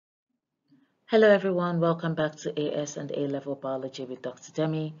Hello everyone, welcome back to AS and A-Level Biology with Dr.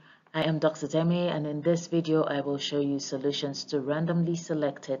 Demi. I am Dr. Demi, and in this video I will show you solutions to randomly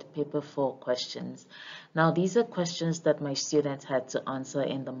selected paper 4 questions. Now these are questions that my students had to answer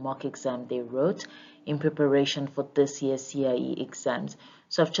in the mock exam they wrote in preparation for this year's CAIE exams.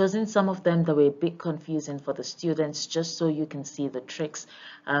 So I've chosen some of them that were a bit confusing for the students just so you can see the tricks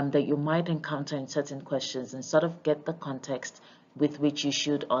that you might encounter in certain questions and sort of get the context with which you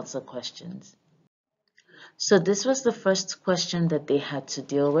should answer questions. So this was the first question that they had to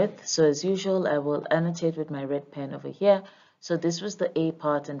deal with. So as usual, I will annotate with my red pen over here. So this was the A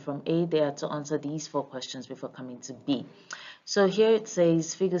part, and from A, they had to answer these 4 questions before coming to B. So here it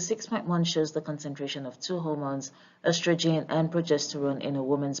says figure 6.1 shows the concentration of 2 hormones, estrogen and progesterone, in a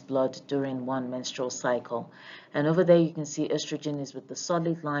woman's blood during one menstrual cycle. And over there you can see estrogen is with the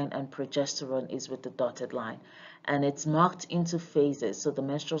solid line and progesterone is with the dotted line. And it's marked into phases, so the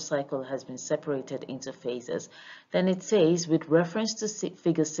menstrual cycle has been separated into phases. Then it says, with reference to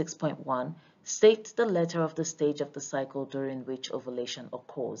figure 6.1, state the letter of the stage of the cycle during which ovulation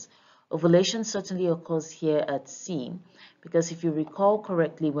occurs. Ovulation certainly occurs here at C, because if you recall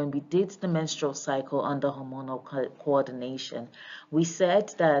correctly, when we did the menstrual cycle under hormonal coordination, we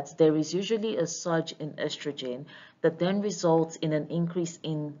said that there is usually a surge in estrogen that then results in an increase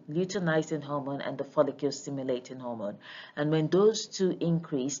in luteinizing hormone and the follicle stimulating hormone. And when those two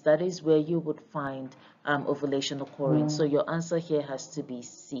increase, that is where you would find ovulation occurring. So your answer here has to be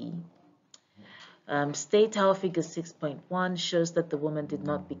C. State how figure 6.1 shows that the woman did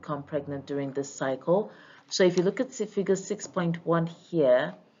not become pregnant during this cycle. So if you look at figure 6.1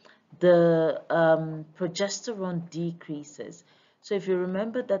 here, the progesterone decreases. So if you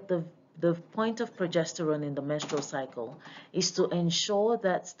remember that the point of progesterone in the menstrual cycle is to ensure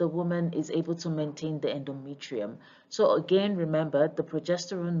that the woman is able to maintain the endometrium. So again, remember, the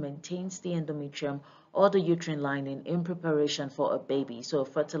progesterone maintains the endometrium or the uterine lining in preparation for a baby, so a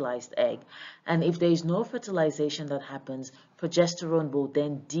fertilized egg. And if there is no fertilization that happens, progesterone will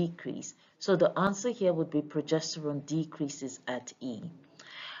then decrease. So the answer here would be progesterone decreases at E.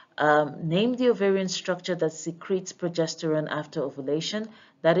 Name the ovarian structure that secretes progesterone after ovulation.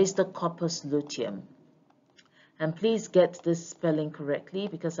 That is the corpus luteum. And please get this spelling correctly,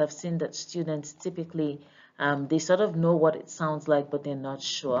 because I've seen that students typically, they sort of know what it sounds like, but they're not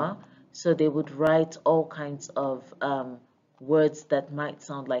sure. So they would write all kinds of words that might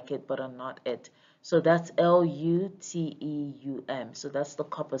sound like it, but are not it. So that's Luteum. So that's the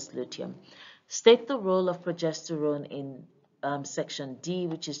corpus luteum. State the role of progesterone in section D,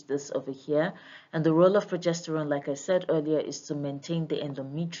 which is this over here. And the role of progesterone, like I said earlier, is to maintain the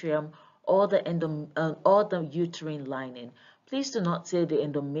endometrium or the uterine lining. Please do not say the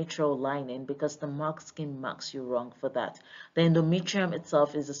endometrial lining, because the mark scheme marks you wrong for that. The endometrium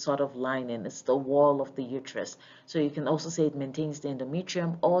itself is a sort of lining. It's the wall of the uterus. So you can also say it maintains the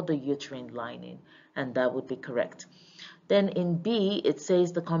endometrium or the uterine lining, and that would be correct. Then in B, it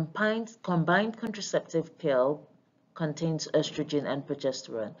says the combined contraceptive pill contains estrogen and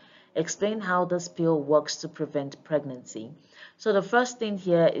progesterone. Explain how this pill works to prevent pregnancy. So the first thing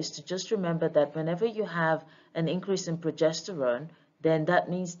here is to just remember that whenever you have an increase in progesterone, then that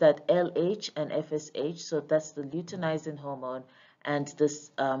means that LH and FSH, so that's the luteinizing hormone and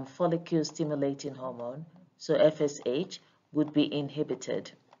this follicle stimulating hormone, so FSH, would be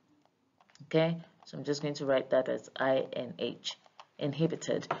inhibited. Okay, so I'm just going to write that as INH,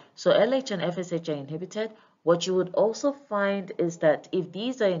 inhibited. So LH and FSH are inhibited. What you would also find is that if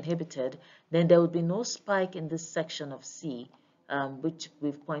these are inhibited, then there would be no spike in this section of C, which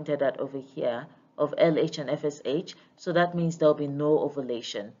we've pointed at over here, of LH and FSH. So that means there'll be no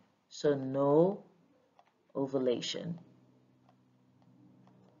ovulation. So no ovulation.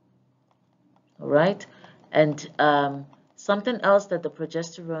 All right, and something else that the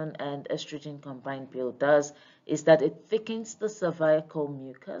progesterone and estrogen combined pill does is that it thickens the cervical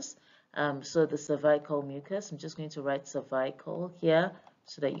mucus. So the cervical mucus, I'm just going to write cervical here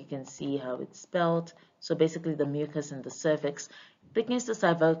so that you can see how it's spelled. So basically the mucus in the cervix thickens the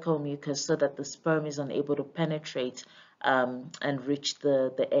cervical mucus so that the sperm is unable to penetrate and reach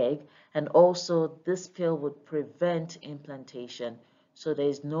the egg. And also this pill would prevent implantation. So there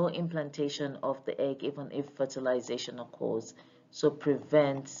is no implantation of the egg even if fertilization occurs. So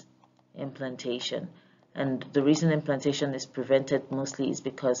prevents implantation. And the reason implantation is prevented mostly is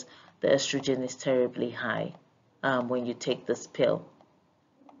because the estrogen is terribly high when you take this pill.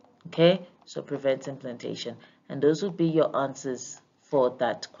 Okay, so prevents implantation. And those would be your answers for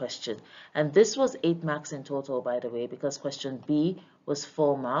that question. And this was 8 marks in total, by the way, because question B was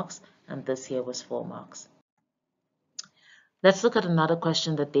 4 marks and this here was 4 marks. Let's look at another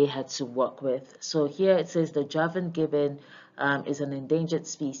question that they had to work with. So here it says the Javan gibbon is an endangered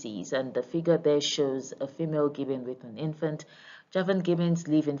species, and the figure there shows a female gibbon with an infant. Javan gibbons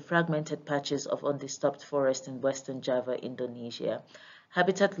live in fragmented patches of undisturbed forest in western Java, Indonesia.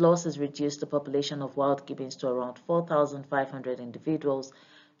 Habitat loss has reduced the population of wild gibbons to around 4,500 individuals,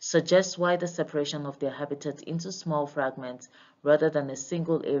 suggests why the separation of their habitat into small fragments rather than a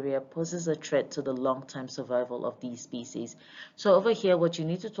single area poses a threat to the long-term survival of these species. So over here, what you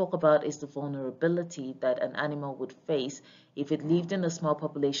need to talk about is the vulnerability that an animal would face if it lived in a small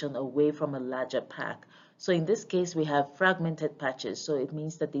population away from a larger pack. So in this case, we have fragmented patches, so it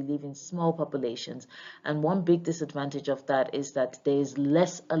means that they live in small populations. And one big disadvantage of that is that there is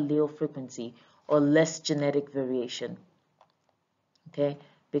less allele frequency or less genetic variation. Okay,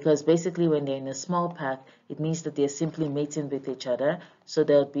 because basically when they're in a small pack, it means that they're simply mating with each other, so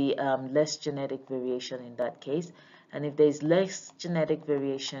there'll be less genetic variation in that case. And if there's less genetic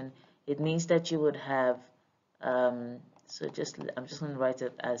variation, it means that you would have so I'm just going to write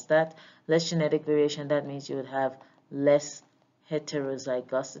it as that, less genetic variation. That means you would have less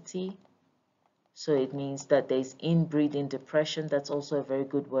heterozygosity. So it means that there's inbreeding depression. That's also a very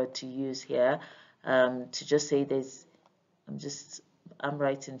good word to use here, to just say there's, I'm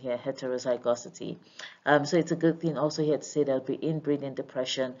writing here heterozygosity. So it's a good thing also here to say there'll be inbreeding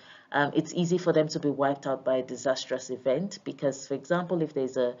depression. It's easy for them to be wiped out by a disastrous event because, for example, if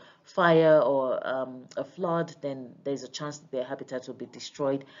there's a fire or a flood, then there's a chance that their habitat will be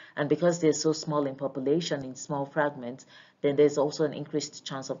destroyed. And because they're so small in population, in small fragments, then there's also an increased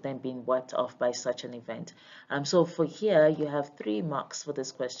chance of them being wiped off by such an event. So for here, you have 3 marks for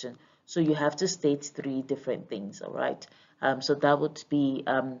this question. So you have to state 3 different things, all right? So that would be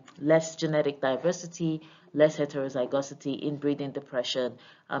less genetic diversity, less heterozygosity, inbreeding depression,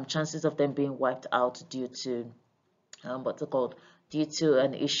 chances of them being wiped out due to what's it called? Due to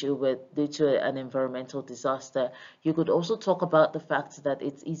an environmental disaster. You could also talk about the fact that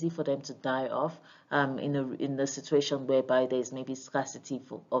it's easy for them to die off in a situation whereby there's maybe scarcity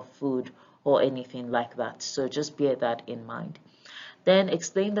of food or anything like that. So just bear that in mind. Then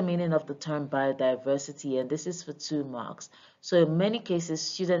explain the meaning of the term biodiversity, and this is for 2 marks. So in many cases,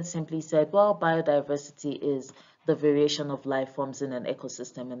 students simply said, well, biodiversity is the variation of life forms in an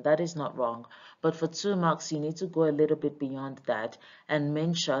ecosystem, and that is not wrong. But for 2 marks, you need to go a little bit beyond that and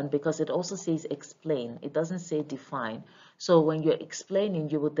mention, because it also says explain, it doesn't say define. So when you're explaining,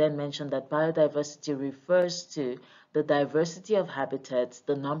 you would then mention that biodiversity refers to the diversity of habitats,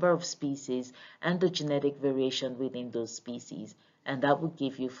 the number of species, and the genetic variation within those species. And that will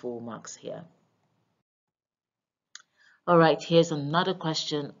give you full marks here. All right, here's another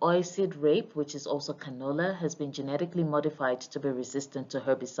question. Oilseed rape, which is also canola, has been genetically modified to be resistant to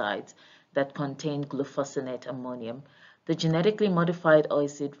herbicides that contain glufosinate ammonium. The genetically modified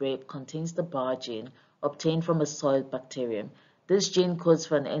oilseed rape contains the bar gene obtained from a soil bacterium. This gene codes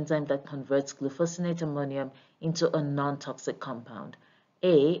for an enzyme that converts glufosinate ammonium into a non-toxic compound.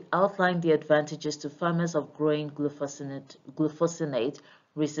 A. Outline the advantages to farmers of growing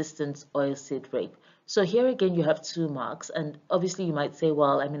glufosinate-resistant oilseed rape. So here again, you have 2 marks, and obviously you might say,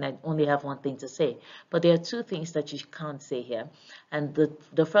 well, I mean, I only have one thing to say, but there are 2 things that you can't say here. And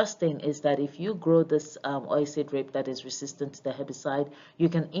the first thing is that if you grow this oilseed rape that is resistant to the herbicide, you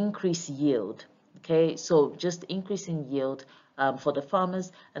can increase yield. Okay, so just increasing yield for the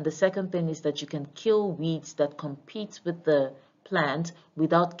farmers. And the second thing is that you can kill weeds that compete with the plant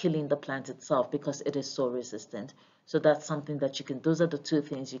without killing the plant itself because it is so resistant. So that's something that you can, those are the 2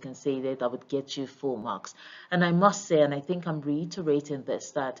 things you can say there that would get you full marks. And I must say, and I think I'm reiterating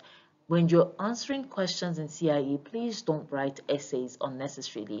this, that when you're answering questions in CIE, please don't write essays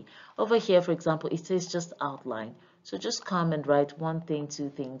unnecessarily. Over here, for example, it says just outline. So just come and write 1 thing, 2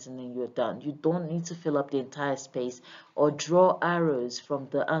 things, and then you're done. You don't need to fill up the entire space or draw arrows from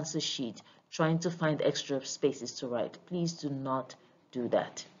the answer sheet trying to find extra spaces to write. Please do not do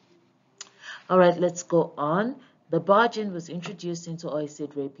that. All right, let's go on. The bar gene was introduced into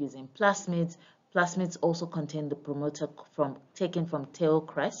oilseed rape using plasmids. Plasmids also contain the promoter taken from tail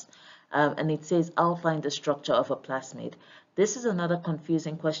crest, and it says outline the structure of a plasmid. This is another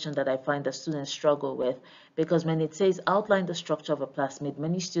confusing question that I find that students struggle with, because when it says outline the structure of a plasmid,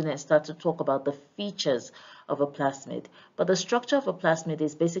 many students start to talk about the features of a plasmid. But the structure of a plasmid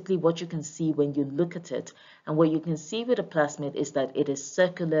is basically what you can see when you look at it. And what you can see with a plasmid is that it is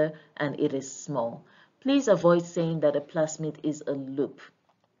circular and it is small. Please avoid saying that a plasmid is a loop.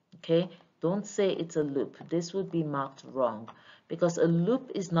 Okay? Don't say it's a loop. This would be marked wrong because a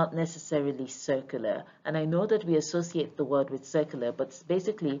loop is not necessarily circular. And I know that we associate the word with circular, but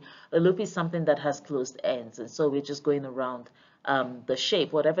basically a loop is something that has closed ends. And so we're just going around the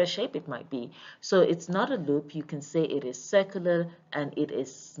shape, whatever shape it might be. So it's not a loop. You can say it is circular and it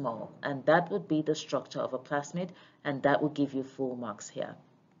is small. And that would be the structure of a plasmid, and that would give you full marks here.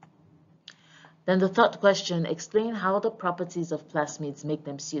 Then the third question, explain how the properties of plasmids make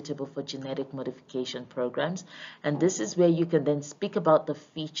them suitable for genetic modification programs. And this is where you can then speak about the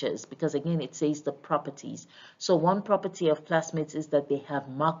features, because again, it says the properties. So one property of plasmids is that they have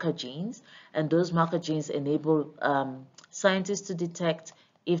marker genes, and those marker genes enable scientists to detect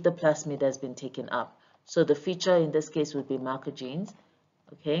if the plasmid has been taken up. So the feature in this case would be marker genes,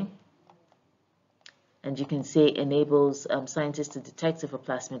 okay? And you can say enables scientists to detect if a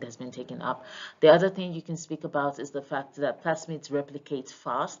plasmid has been taken up. The other thing you can speak about is the fact that plasmids replicate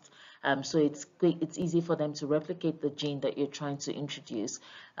fast. So it's quick, it's easy for them to replicate the gene that you're trying to introduce.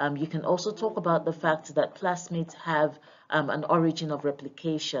 You can also talk about the fact that plasmids have an origin of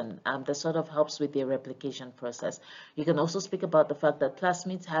replication that sort of helps with their replication process. You can also speak about the fact that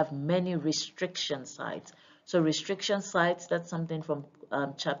plasmids have many restriction sites. So restriction sites, that's something from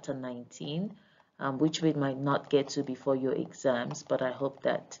chapter 19. Which we might not get to before your exams, but I hope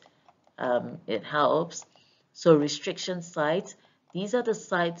that it helps. So restriction sites, these are the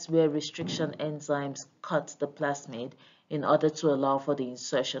sites where restriction enzymes cut the plasmid in order to allow for the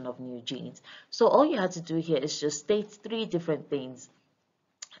insertion of new genes. So all you had to do here is just state 3 different things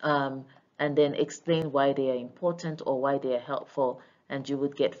and then explain why they are important or why they are helpful, and you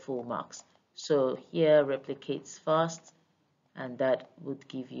would get full marks. So here replicates fast, and that would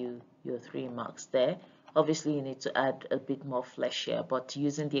give you your 3 marks there. Obviously, you need to add a bit more flesh here, but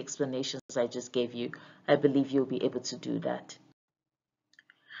using the explanations I just gave you, I believe you'll be able to do that.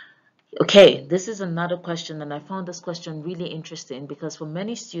 Okay, this is another question, and I found this question really interesting because for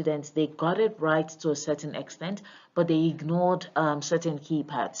many students, they got it right to a certain extent, but they ignored certain key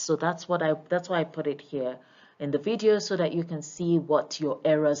parts. So that's why I put it here in the video so that you can see what your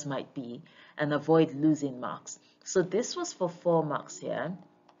errors might be and avoid losing marks. So this was for 4 marks here.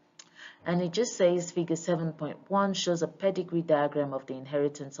 And it just says figure 7.1 shows a pedigree diagram of the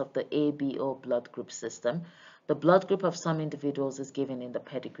inheritance of the ABO blood group system. The blood group of some individuals is given in the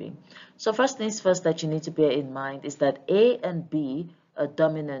pedigree. So first things first that you need to bear in mind is that A and B are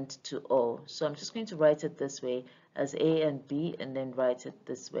dominant to O. So I'm just going to write it this way as A and B and then write it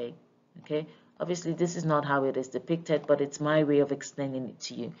this way. Okay. Obviously, this is not how it is depicted, but it's my way of explaining it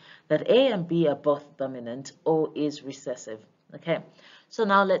to you. That A and B are both dominant, O is recessive. Okay, so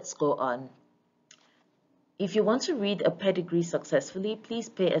now let's go on. If you want to read a pedigree successfully, please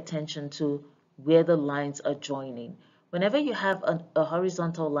pay attention to where the lines are joining. Whenever you have a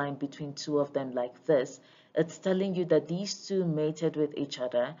horizontal line between 2 of them like this, it's telling you that these 2 mated with each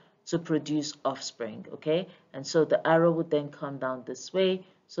other to produce offspring, okay? And so the arrow would then come down this way.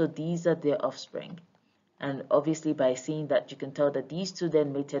 So these are their offspring. And obviously by seeing that, you can tell that these 2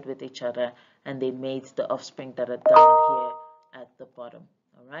 then mated with each other and they made the offspring that are down here at the bottom.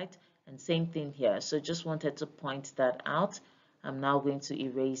 All right. And same thing here. So just wanted to point that out. I'm now going to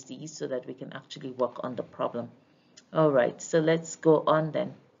erase these so that we can actually work on the problem. All right. So let's go on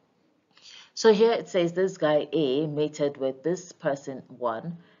then. So here it says this guy A mated with this person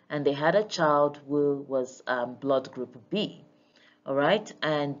 1, and they had a child who was blood group B. All right.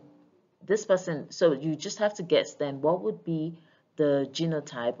 And this person, so you just have to guess then what would be the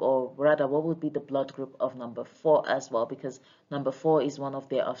genotype, or rather what would be the blood group of number 4 as well, because number 4 is one of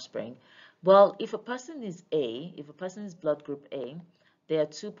their offspring. Well, if a person is A, if a person is blood group A, there are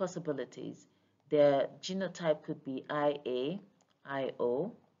 2 possibilities. Their genotype could be IA,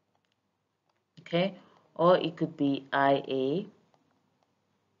 IO, okay, or it could be IA.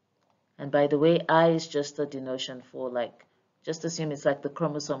 And by the way, I is just a denotion for, like, just assume it's like the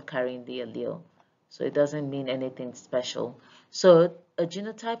chromosome carrying the allele. So it doesn't mean anything special. So a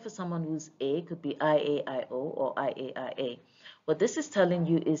genotype for someone who's A could be IAIO or IAIA. What this is telling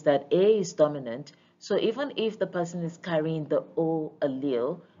you is that A is dominant. So even if the person is carrying the O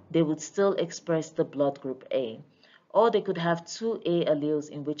allele, they would still express the blood group A. Or they could have 2 A alleles,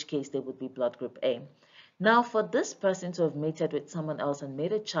 in which case they would be blood group A. Now, for this person to have mated with someone else and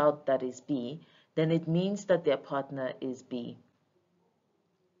made a child that is B, then it means that their partner is B.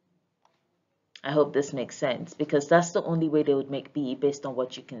 I hope this makes sense, because that's the only way they would make B based on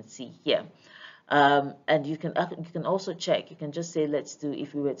what you can see here. And you can also check. You can just say, let's do,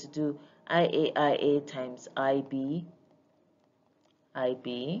 if we were to do IAIA times IB,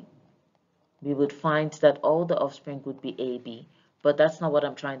 we would find that all the offspring would be AB. But that's not what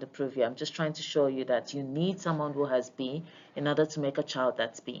I'm trying to prove here. I'm just trying to show you that you need someone who has B in order to make a child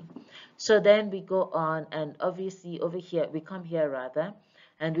that's B. So then we go on, and obviously over here, we come here rather,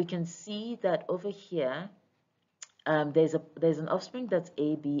 and we can see that over here, there's an offspring that's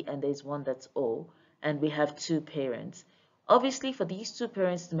AB and there's one that's O, and we have two parents. Obviously, for these two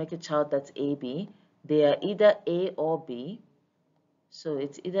parents to make a child that's AB, they are either A or B. So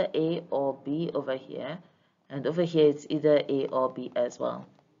it's either A or B over here, and over here it's either A or B as well.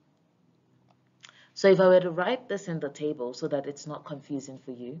 So if I were to write this in the table so that it's not confusing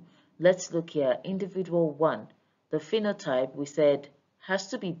for you, let's look here. Individual 1, the phenotype we said has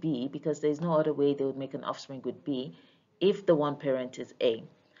to be B because there's no other way they would make an offspring with B if the one parent is A.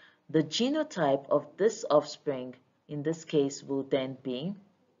 The genotype of this offspring in this case will then be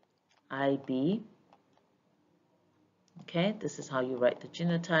IB. Okay, this is how you write the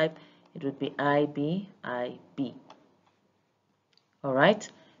genotype. It would be IB. All right,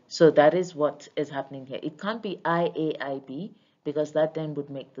 so that is what is happening here. It can't be IAIB because that then would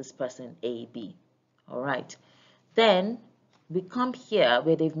make this person AB. All right, then we come here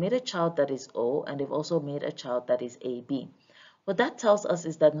where they've made a child that is O and they've also made a child that is AB. What that tells us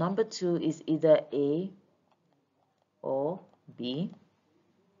is that number 2 is either A or B,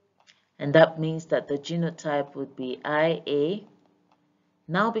 and that means that the genotype would be IA.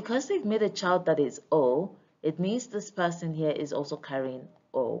 Now, because they've made a child that is O, it means this person here is also carrying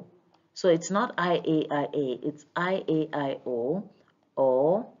O. So it's not IAIA, it's IAIO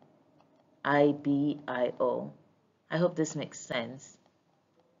or IBIO. I hope this makes sense.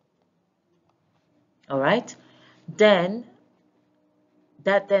 All right, then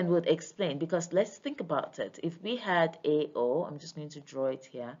that then would explain, because let's think about it. If we had AO, I'm just going to draw it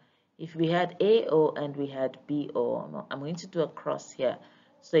here. If we had AO and we had BO, I'm going to do a cross here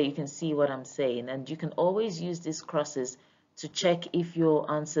so you can see what I'm saying. And you can always use these crosses to check if your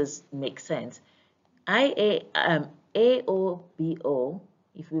answers make sense. AO, BO,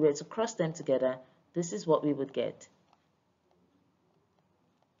 if we were to cross them together, this is what we would get.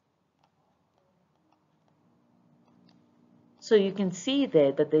 So you can see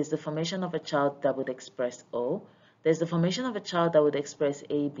there that there's the formation of a child that would express O. There's the formation of a child that would express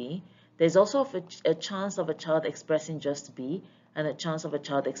AB. There's also a chance of a child expressing just B and a chance of a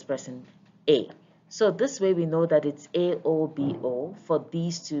child expressing A. So this way we know that it's AOBO for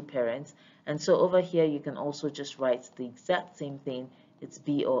these two parents. And so over here you can also just write the exact same thing. It's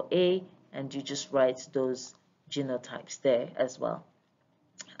B or A, and you just write those genotypes there as well.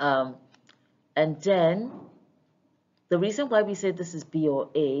 And then the reason why we say this is B or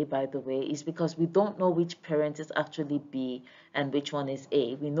A, by the way, is because we don't know which parent is actually B and which one is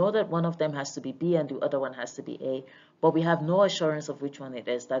A. We know that one of them has to be B and the other one has to be A, but we have no assurance of which one it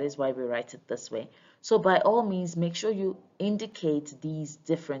is. That is why we write it this way. So by all means, make sure you indicate these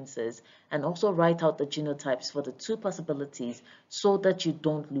differences and also write out the genotypes for the two possibilities so that you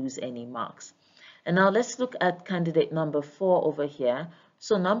don't lose any marks. And now let's look at candidate number 4 over here.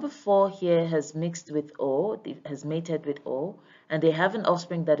 So number 4 here has mixed with O, has mated with O, and they have an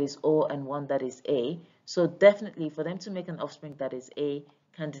offspring that is O and one that is A. So definitely for them to make an offspring that is A,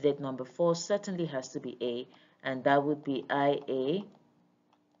 candidate number 4 certainly has to be A, and that would be IA,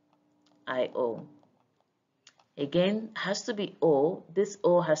 IO. Again, has to be O. This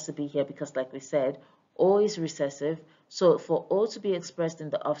O has to be here because, like we said, O is recessive. So for O to be expressed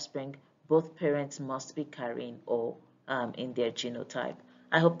in the offspring, both parents must be carrying O in their genotype.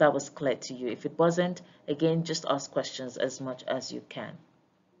 I hope that was clear to you. If it wasn't, again, just ask questions as much as you can.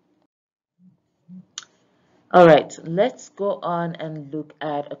 All right, let's go on and look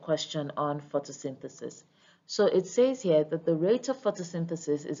at a question on photosynthesis. So it says here that the rate of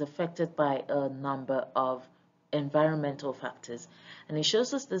photosynthesis is affected by a number of environmental factors. And it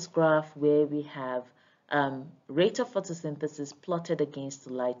shows us this graph where we have rate of photosynthesis plotted against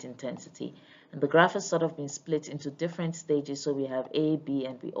light intensity. And the graph has sort of been split into different stages. So we have A, B,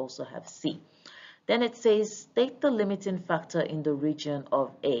 and we also have C. Then it says state the limiting factor in the region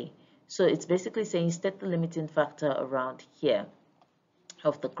of A. So it's basically saying state the limiting factor around here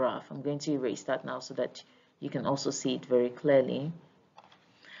of the graph. I'm going to erase that now so that you can also see it very clearly.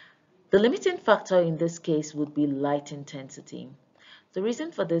 The limiting factor in this case would be light intensity. The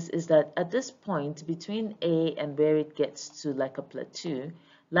reason for this is that at this point between A and where it gets to like a plateau,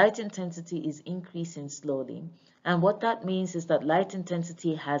 light intensity is increasing slowly. And what that means is that light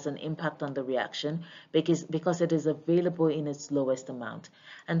intensity has an impact on the reaction because it is available in its lowest amount.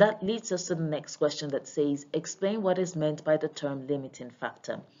 And that leads us to the next question that says, explain what is meant by the term limiting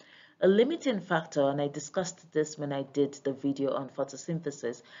factor. A limiting factor, and I discussed this when I did the video on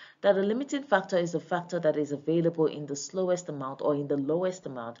photosynthesis, that a limiting factor is a factor that is available in the slowest amount or in the lowest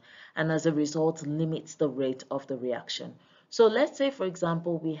amount, and as a result limits the rate of the reaction. So let's say, for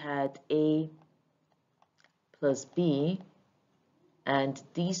example, we had A plus B, and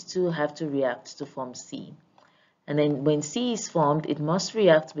these two have to react to form C. And then when C is formed, it must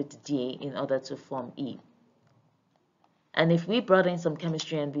react with D in order to form E. And if we brought in some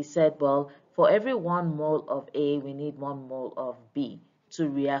chemistry and we said, well, for every 1 mole of A, we need 1 mole of B to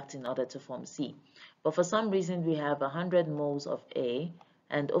react in order to form C. But for some reason, we have 100 moles of A,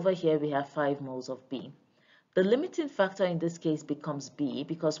 and over here we have 5 moles of B. The limiting factor in this case becomes B,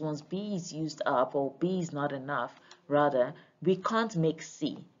 because once B is used up, or B is not enough, rather, we can't make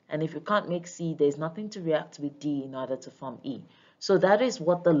C. And if you can't make C, there's nothing to react with D in order to form E. So that is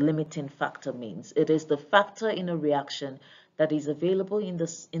what the limiting factor means. It is the factor in a reaction that is available in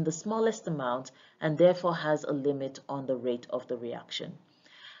the smallest amount and therefore has a limit on the rate of the reaction.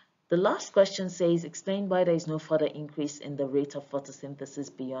 The last question says, explain why there is no further increase in the rate of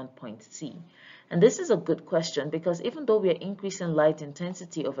photosynthesis beyond point C. And this is a good question, because even though we are increasing light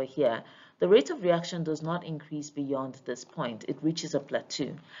intensity over here, the rate of reaction does not increase beyond this point. It reaches a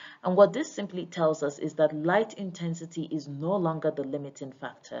plateau. And what this simply tells us is that light intensity is no longer the limiting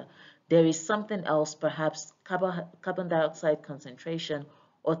factor. There is something else, perhaps carbon dioxide concentration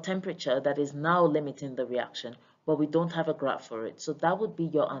or temperature, that is now limiting the reaction, but we don't have a graph for it. So that would be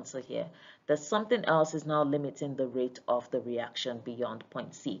your answer here, that something else is now limiting the rate of the reaction beyond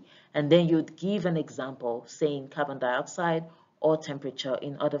point C. And then you'd give an example saying carbon dioxide or temperature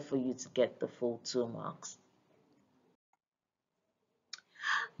in order for you to get the full 2 marks.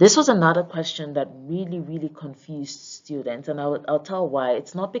 This was another question that really confused students, and I'll tell why.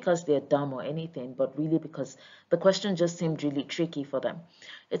 It's not because they're dumb or anything, but really because the question just seemed really tricky for them.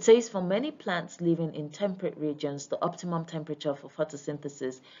 It says, for many plants living in temperate regions, the optimum temperature for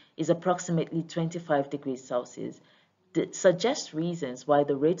photosynthesis is approximately 25 degrees Celsius. Suggest reasons why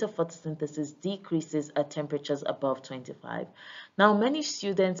the rate of photosynthesis decreases at temperatures above 25. Now, many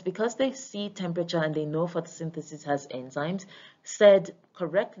students, because they see temperature and they know photosynthesis has enzymes, said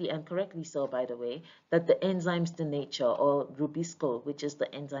correctly, and correctly so, by the way, that the enzymes denature, or rubisco, which is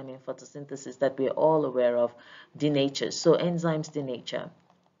the enzyme in photosynthesis that we're all aware of, denatures. So enzymes denature.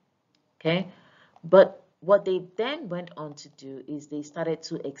 Okay, but what they then went on to do is they started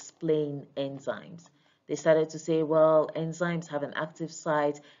to explain enzymes. They started to say, well, enzymes have an active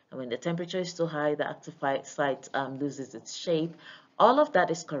site, and when the temperature is too high, the active site loses its shape. All of that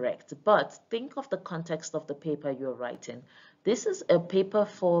is correct, but think of the context of the paper you're writing. This is a paper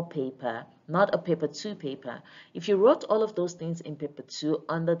 4 paper, not a paper 2 paper. If you wrote all of those things in paper 2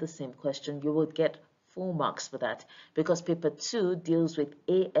 under the same question, you would get full marks for that, because paper 2 deals with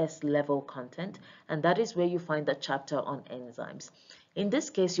AS level content, and that is where you find the chapter on enzymes. In this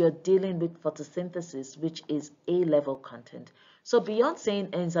case, you're dealing with photosynthesis, which is A-level content. So beyond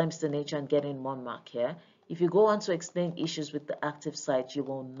saying enzymes denature and getting 1 mark here, if you go on to explain issues with the active site, you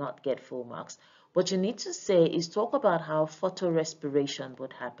will not get full marks. What you need to say is talk about how photorespiration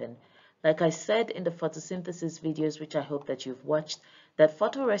would happen. Like I said in the photosynthesis videos, which I hope that you've watched, that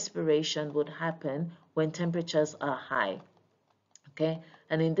photorespiration would happen when temperatures are high. Okay,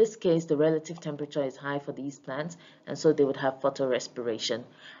 and in this case, the relative temperature is high for these plants, and so they would have photorespiration.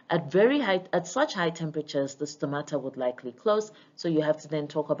 At such high temperatures, the stomata would likely close, so you have to then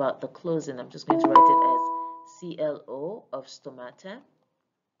talk about the closing. I'm just going to write it as CLO of stomata.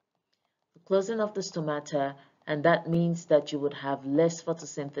 The closing of the stomata, and that means that you would have less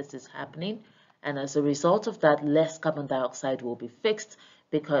photosynthesis happening, and as a result of that, less carbon dioxide will be fixed,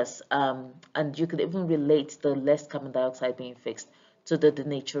 because and you could even relate the less carbon dioxide being fixed to the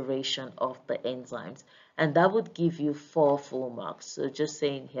denaturation of the enzymes, and that would give you 4 full marks. So just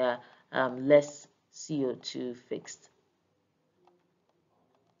saying here, less CO2 fixed.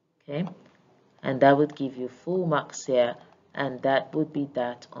 Okay, and that would give you full marks here, and that would be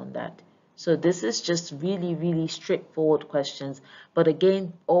that on that. So this is just really straightforward questions, but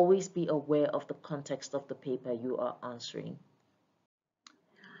again, always be aware of the context of the paper you are answering.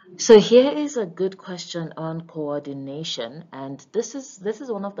 So here is a good question on coordination, and this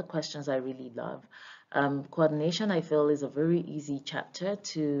is one of the questions I really love. Coordination, I feel, is a very easy chapter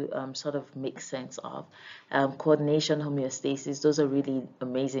to sort of make sense of. Coordination, homeostasis, those are really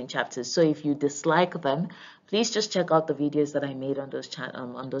amazing chapters. So if you dislike them, please just check out the videos that I made on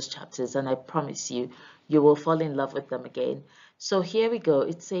those chapters, and I promise you, you will fall in love with them again. So here we go.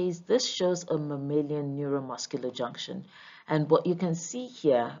 It says this shows a mammalian neuromuscular junction. And what you can see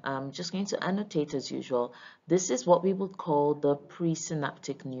here, I'm just going to annotate as usual. This is what we would call the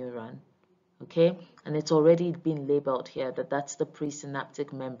presynaptic neuron. Okay, and it's already been labeled here that that's the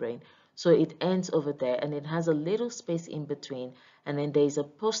presynaptic membrane. So it ends over there and it has a little space in between, and then there's a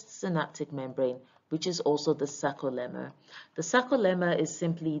postsynaptic membrane, which is also the sarcolemma. The sarcolemma is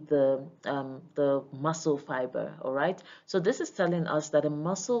simply the muscle fiber. All right, so this is telling us that a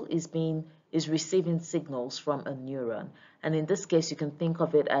muscle is receiving signals from a neuron, and in this case you can think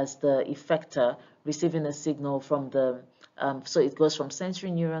of it as the effector receiving a signal from the so it goes from sensory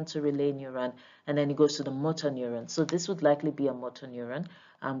neuron to relay neuron, and then it goes to the motor neuron. So this would likely be a motor neuron,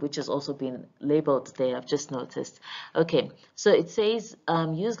 which has also been labeled there, I've just noticed. Okay, so it says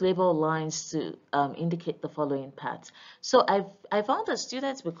use label lines to indicate the following paths. So I found that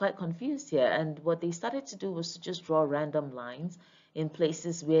students were quite confused here, and what they started to do was to just draw random lines in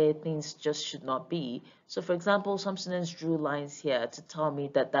places where things just should not be. So for example, some students drew lines here to tell me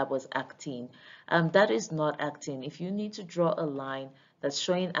that that was actin. That is not actin. If you need to draw a line that's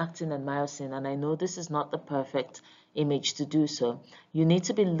showing actin and myosin, and I know this is not the perfect image to do so, you need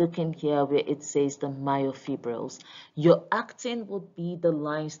to be looking here where it says the myofibrils. Your actin would be the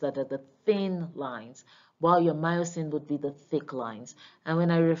lines that are the thin lines, while your myosin would be the thick lines. And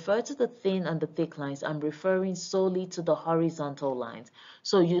when I refer to the thin and the thick lines, I'm referring solely to the horizontal lines.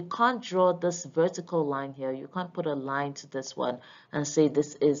 So you can't draw this vertical line here. You can't put a line to this one and say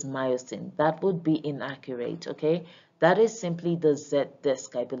this is myosin. That would be inaccurate, okay? That is simply the Z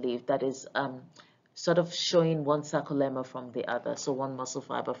disc, I believe. That is sort of showing one sarcolemma from the other, so one muscle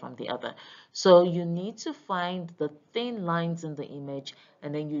fiber from the other. So you need to find the thin lines in the image,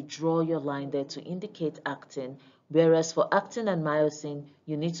 and then you draw your line there to indicate actin. Whereas for actin and myosin,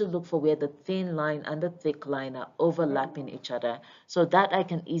 you need to look for where the thin line and the thick line are overlapping each other. So that I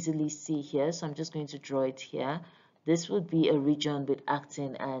can easily see here. So I'm just going to draw it here. This would be a region with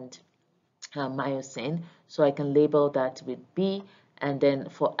actin and myosin. So I can label that with B. And then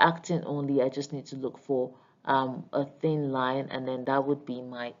for actin only, I just need to look for a thin line, and then that would be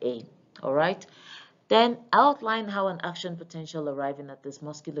my A. All right. Then outline how an action potential arriving at this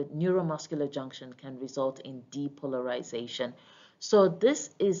neuromuscular junction can result in depolarization. So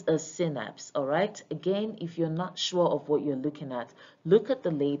this is a synapse, all right? Again, if you're not sure of what you're looking at, look at the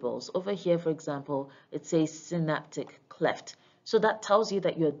labels. Over here, for example, it says synaptic cleft. So that tells you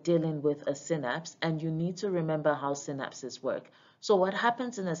that you're dealing with a synapse, and you need to remember how synapses work. So what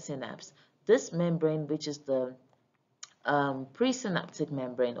happens in a synapse? This membrane, which is the presynaptic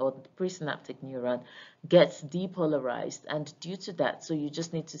membrane or the presynaptic neuron, gets depolarized, and due to that, so you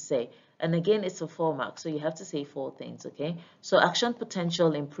just need to say, and again it's a 4 mark, so you have to say 4 things, okay? So action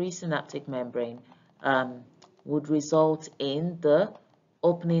potential in presynaptic membrane would result in the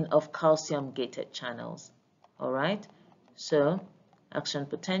opening of calcium gated channels. All right, so action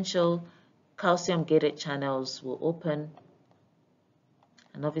potential, calcium gated channels will open,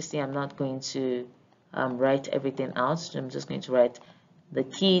 and obviously I'm not going to write everything out. So I'm just going to write the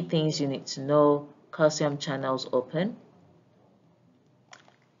key things you need to know. Calcium channels open,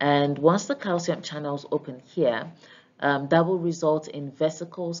 and once the calcium channels open here, that will result in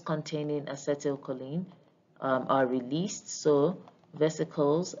vesicles containing acetylcholine are released. So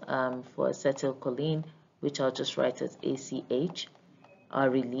vesicles for acetylcholine, which I'll just write as ACH, are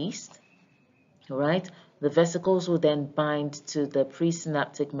released. All right, the vesicles will then bind to the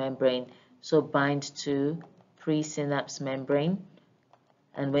presynaptic membrane. So bind to presynapse membrane,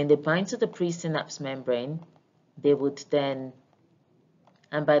 and when they bind to the presynapse membrane, they would then,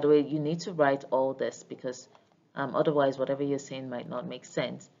 and by the way, you need to write all this because otherwise whatever you're saying might not make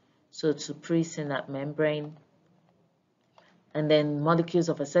sense. So to presynapse membrane, and then molecules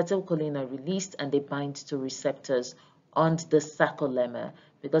of acetylcholine are released and they bind to receptors on the sarcolemma,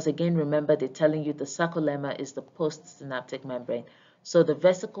 because again, remember, they're telling you the sarcolemma is the postsynaptic membrane. So the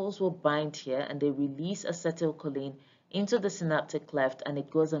vesicles will bind here and they release acetylcholine into the synaptic cleft, and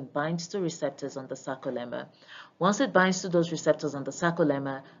it goes and binds to receptors on the sarcolemma. Once it binds to those receptors on the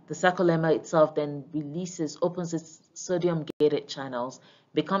sarcolemma itself then opens its sodium gated channels,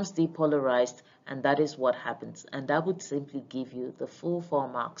 becomes depolarized, and that is what happens. And that would simply give you the full 4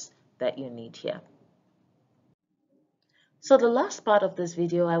 marks that you need here. So the last part of this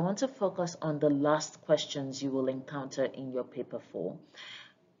video, I want to focus on the last questions you will encounter in your paper 4.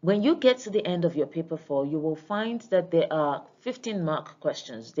 When you get to the end of your paper 4, you will find that there are 15 mark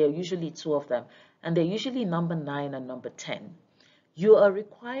questions. There are usually 2 of them, and they're usually number 9 and number 10. You are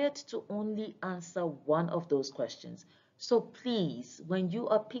required to only answer one of those questions. So please, when you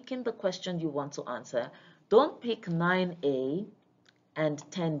are picking the question you want to answer, don't pick 9A and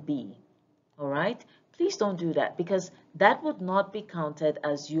 10B. All right? Please don't do that, because that would not be counted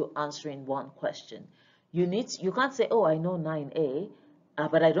as you answering one question. You can't say, oh, I know 9A,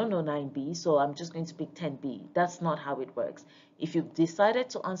 but I don't know 9B, so I'm just going to pick 10B. That's not how it works. If you've decided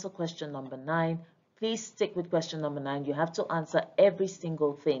to answer question number 9, please stick with question number 9. You have to answer every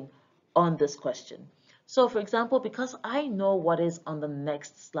single thing on this question. So for example, because I know what is on the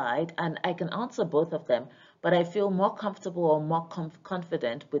next slide and I can answer both of them, but I feel more comfortable or more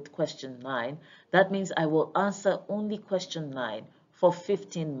confident with question 9, that means I will answer only question 9 for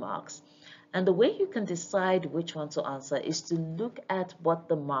 15 marks. And the way you can decide which one to answer is to look at what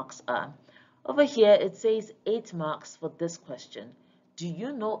the marks are. Over here, it says 8 marks for this question. Do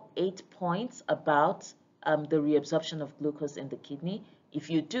you know 8 points about the reabsorption of glucose in the kidney? If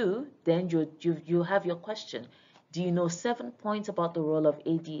you do, then you have your question. Do you know 7 points about the role of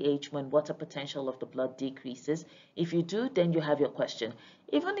ADH when water potential of the blood decreases? If you do, then you have your question.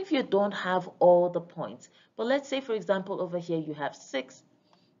 Even if you don't have all the points, but let's say, for example, over here you have 6,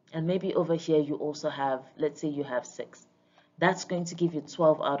 and maybe over here you also have, let's say you have 6. That's going to give you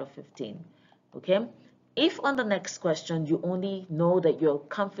 12 out of 15. Okay? If on the next question you only know that you're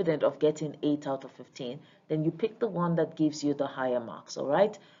confident of getting 8 out of 15, then you pick the one that gives you the higher marks, all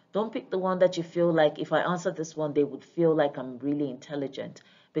right? Don't pick the one that you feel like, if I answer this one, they would feel like I'm really intelligent,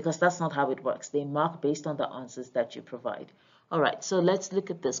 because that's not how it works. They mark based on the answers that you provide. All right, so let's look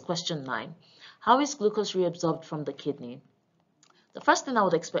at this. Question 9. How is glucose reabsorbed from the kidney? The first thing I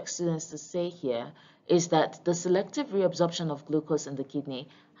would expect students to say here is that the selective reabsorption of glucose in the kidney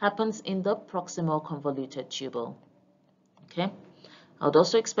happens in the proximal convoluted tubule. Okay? I would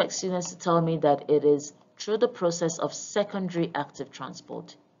also expect students to tell me that it is through the process of secondary active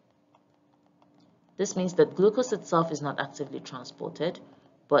transport. This means that glucose itself is not actively transported,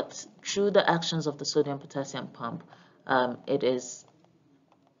 but through the actions of the sodium-potassium pump, it is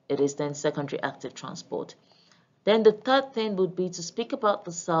then secondary active transport. Then the third thing would be to speak about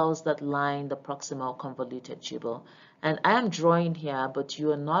the cells that line the proximal convoluted tubule. And I am drawing here, but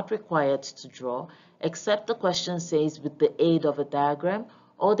you are not required to draw, except the question says with the aid of a diagram,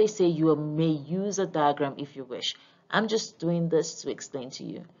 or they say you may use a diagram if you wish. I'm just doing this to explain to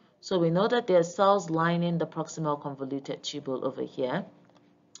you. So we know that there are cells lining the proximal convoluted tubule over here.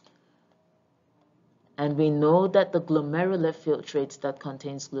 And we know that the glomerular filtrate that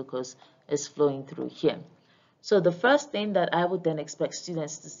contains glucose is flowing through here. So the first thing that I would then expect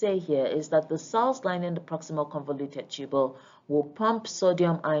students to say here is that the cells lining the proximal convoluted tubule will pump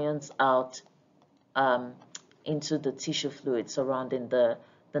sodium ions out into the tissue fluid surrounding the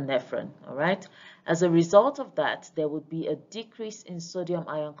nephron, all right? As a result of that, there would be a decrease in sodium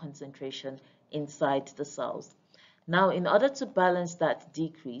ion concentration inside the cells. Now, in order to balance that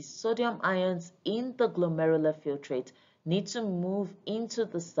decrease, sodium ions in the glomerular filtrate need to move into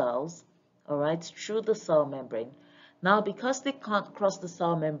the cells, all right, through the cell membrane. Now, because they can't cross the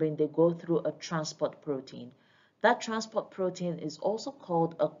cell membrane, they go through a transport protein. That transport protein is also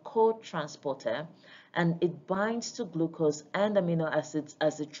called a co-transporter, and it binds to glucose and amino acids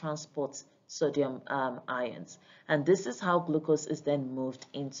as it transports sodium ions. And this is how glucose is then moved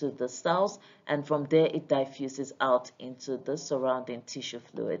into the cells, and from there it diffuses out into the surrounding tissue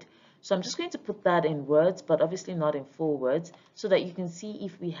fluid. So I'm just going to put that in words, but obviously not in full words, so that you can see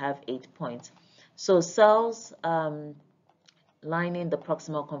if we have 8 points. So cells lining the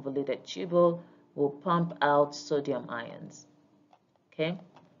proximal convoluted tubule will pump out sodium ions. Okay,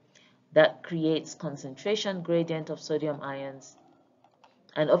 that creates concentration gradient of sodium ions.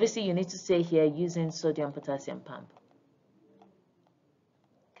 And obviously you need to say here using sodium-potassium pump.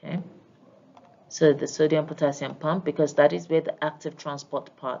 Okay, so the sodium-potassium pump, because that is where the active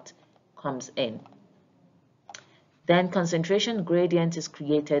transport part comes in. Then concentration gradient is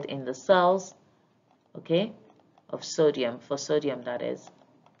created in the cells, okay, of sodium, for sodium that is.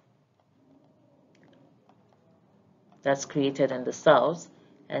 That's created in the cells,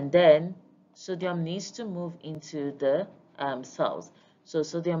 and then sodium needs to move into the cells. So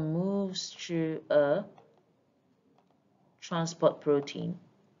sodium moves through a transport protein.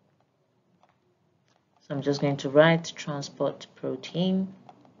 So I'm just going to write transport protein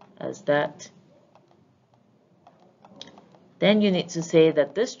as that. Then you need to say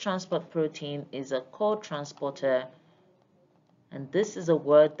that this transport protein is a co-transporter, and this is a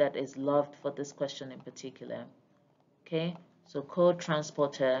word that is loved for this question in particular. Okay, so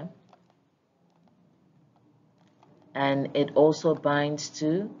co-transporter, and it also binds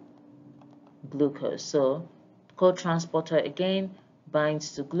to glucose. So co-transporter again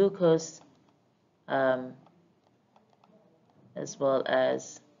binds to glucose, as well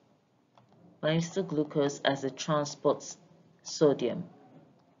as binds to glucose as it transports sodium.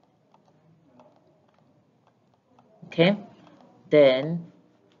 Okay, then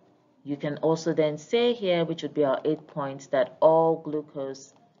you can also then say here, which would be our 8 points, that all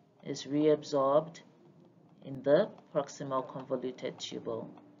glucose is reabsorbed in the proximal convoluted tubule.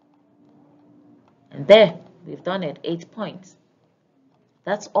 And there, we've done it, 8 points.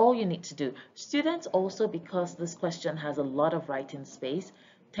 That's all you need to do. Students also, because this question has a lot of writing space,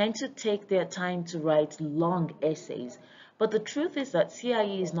 tend to take their time to write long essays. But the truth is that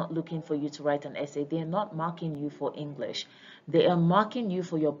CIE is not looking for you to write an essay. They are not marking you for English. They are marking you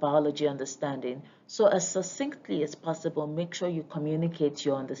for your biology understanding. So as succinctly as possible, make sure you communicate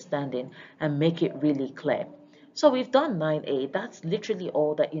your understanding and make it really clear. So we've done 9A. That's literally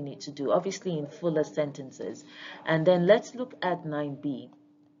all that you need to do, obviously in fuller sentences. And then let's look at 9B,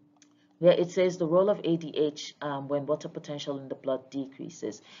 where it says the role of ADH when water potential in the blood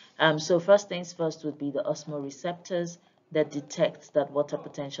decreases. So first things first would be the osmoreceptors that detect that water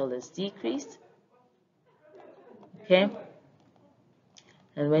potential is decreased. Okay.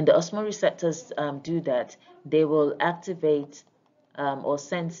 And when the osmoreceptors do that, they will activate or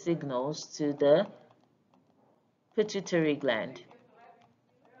send signals to the pituitary gland.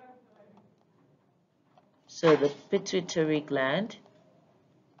 So the pituitary gland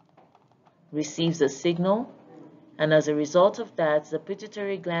receives a signal, and as a result of that, the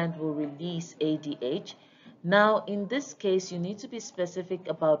pituitary gland will release ADH. Now, in this case, you need to be specific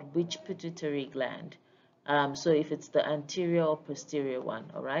about which pituitary gland. So if it's the anterior or posterior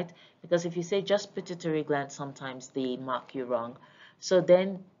one, all right? Because if you say just pituitary gland, sometimes they mark you wrong. So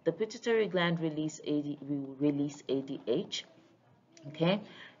then the pituitary gland will release ADH. Okay,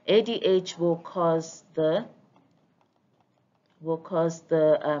 ADH will cause the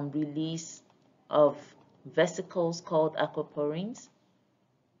release of vesicles called aquaporins.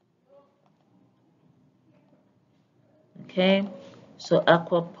 Okay, so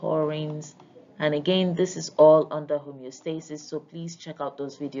aquaporins, and again, this is all under homeostasis, so please check out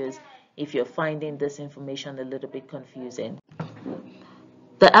those videos if you're finding this information a little bit confusing.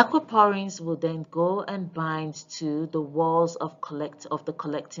 The aquaporins will then go and bind to the walls of the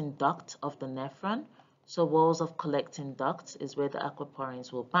collecting duct of the nephron. So walls of collecting duct is where the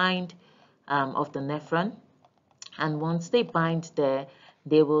aquaporins will bind of the nephron. And once they bind there,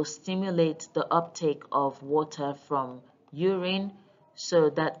 they will stimulate the uptake of water from urine.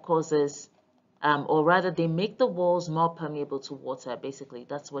 So that causes, or rather they make the walls more permeable to water, basically.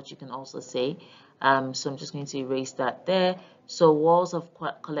 That's what you can also say. So I'm just going to erase that there. So walls of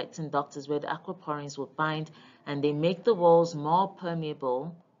collecting duct is where the aquaporins will bind, and they make the walls more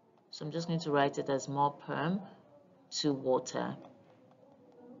permeable. So I'm just going to write it as more perm to water.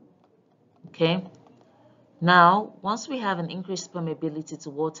 Okay. Now, once we have an increased permeability to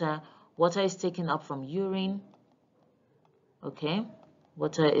water, water is taken up from urine. Okay,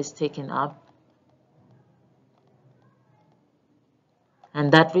 water is taken up,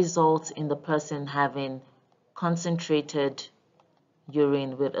 and that results in the person having concentrated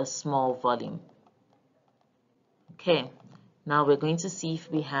urine with a small volume. Okay, now we're going to see if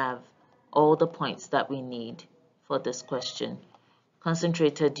we have all the points that we need for this question.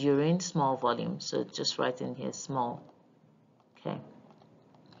 Concentrated urine, small volume. So just write in here small. Okay.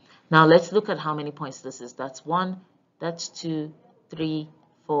 Now let's look at how many points this is. That's 1, that's 2, 3,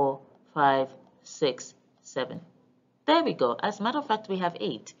 4, 5, 6, 7. There we go. As a matter of fact, we have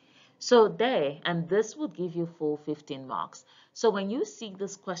 8. So there, and this will give you full 15 marks. So when you see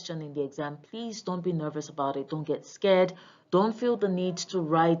this question in the exam, please don't be nervous about it. Don't get scared. Don't feel the need to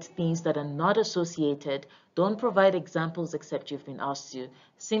write things that are not associated. Don't provide examples except you've been asked to.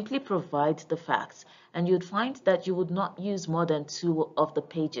 Simply provide the facts. And you'd find that you would not use more than 2 of the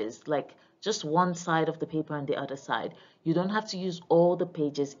pages, like just one side of the paper and the other side. You don't have to use all the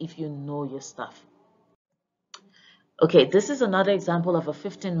pages if you know your stuff. Okay, this is another example of a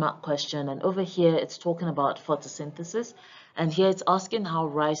 15-mark question, and over here it's talking about photosynthesis, and here it's asking how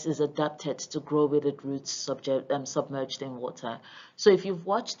rice is adapted to grow with its roots submerged in water. So if you've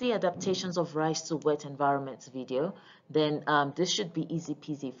watched the adaptations of rice to wet environments video, then this should be easy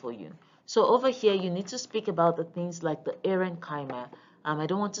peasy for you. So over here you need to speak about the things like the parenchyma. I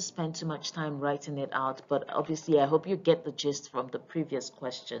don't want to spend too much time writing it out, but obviously I hope you get the gist from the previous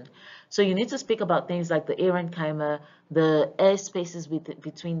question. So you need to speak about things like the parenchyma, the air spaces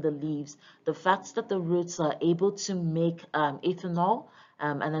between the leaves, the fact that the roots are able to make ethanol,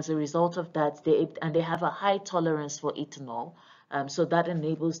 and as a result of that, they have a high tolerance for ethanol. So that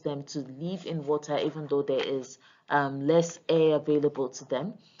enables them to live in water even though there is less air available to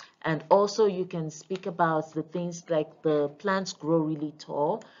them. And also you can speak about the things like the plants grow really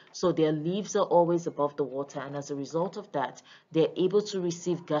tall, so their leaves are always above the water, and as a result of that, they're able to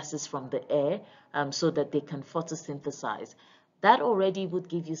receive gases from the air so that they can photosynthesize. That already would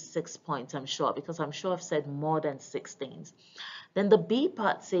give you 6 points, I'm sure, because I'm sure I've said more than 6 things. Then the B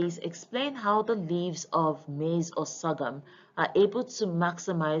part says, explain how the leaves of maize or sorghum are able to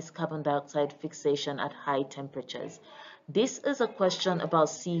maximize carbon dioxide fixation at high temperatures. This is a question about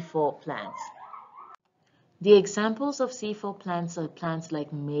C4 plants. The examples of C4 plants are plants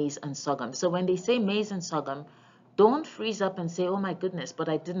like maize and sorghum. So when they say maize and sorghum, don't freeze up and say, oh my goodness, but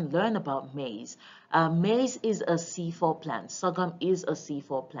I didn't learn about maize. Maize is a C4 plant. Sorghum is a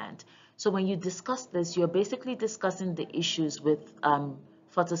C4 plant. So when you discuss this, you're basically discussing the issues with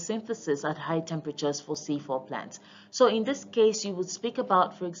photosynthesis at high temperatures for C4 plants. So in this case, you would speak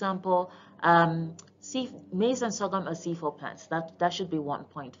about, for example, maize and sorghum are C4 plants. That should be 1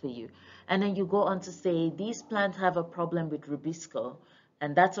 point for you. And then you go on to say these plants have a problem with rubisco.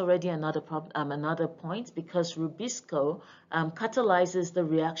 And that's already another point, because rubisco catalyzes the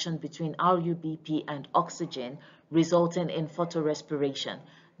reaction between RUBP and oxygen, resulting in photorespiration.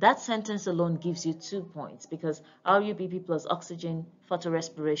 That sentence alone gives you 2 points, because RUBP plus oxygen,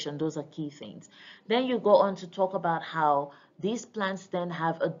 photorespiration, those are key things. Then you go on to talk about how these plants then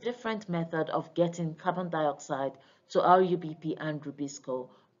have a different method of getting carbon dioxide to RUBP and rubisco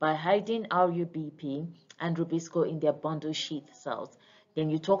by hiding RUBP and rubisco in their bundle sheath cells. Then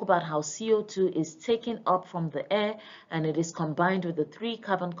you talk about how CO2 is taken up from the air and it is combined with a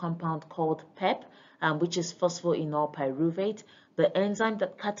 3-carbon compound called PEP, which is phosphoenol pyruvate. The enzyme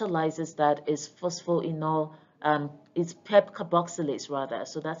that catalyzes that is phosphoenol, it's PEP carboxylase rather,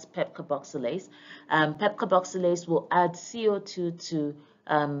 so that's PEP carboxylase. PEP carboxylase will add CO2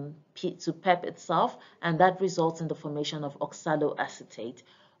 to PEP itself, and that results in the formation of oxaloacetate.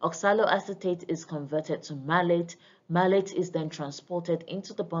 Oxaloacetate is converted to malate. Malate is then transported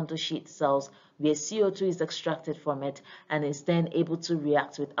into the bundle sheath cells where CO2 is extracted from it and is then able to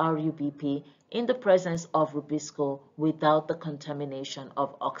react with RUBP in the presence of rubisco without the contamination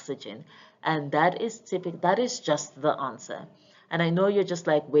of oxygen. And that is just the answer. And I know you're just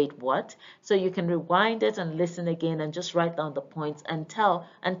like, wait, what? So you can rewind it and listen again and just write down the points and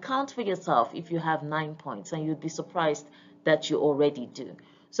count for yourself if you have 9 points, and you'd be surprised that you already do.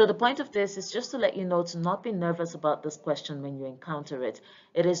 So the point of this is just to let you know to not be nervous about this question when you encounter it.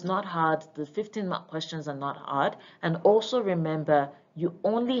 It is not hard. The 15-mark questions are not hard. And also remember, you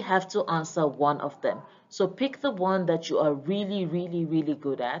only have to answer one of them. So pick the one that you are really, really, really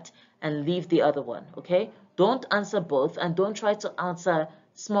good at and leave the other one, okay? Don't answer both, and don't try to answer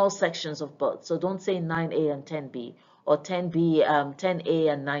small sections of both. So don't say 9A and 10B, or 10B,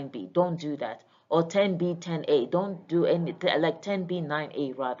 10A and 9B. Don't do that. Or 10B, 10A. Don't do anything like 10B,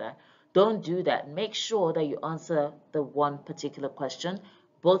 9A rather. Don't do that. Make sure that you answer the one particular question,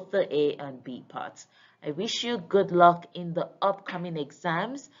 both the A and B parts. I wish you good luck in the upcoming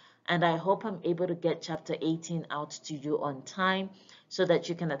exams, and I hope I'm able to get chapter 18 out to you on time so that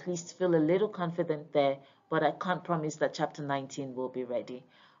you can at least feel a little confident there, but I can't promise that chapter 19 will be ready.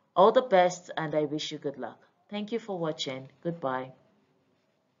 All the best, and I wish you good luck. Thank you for watching. Goodbye.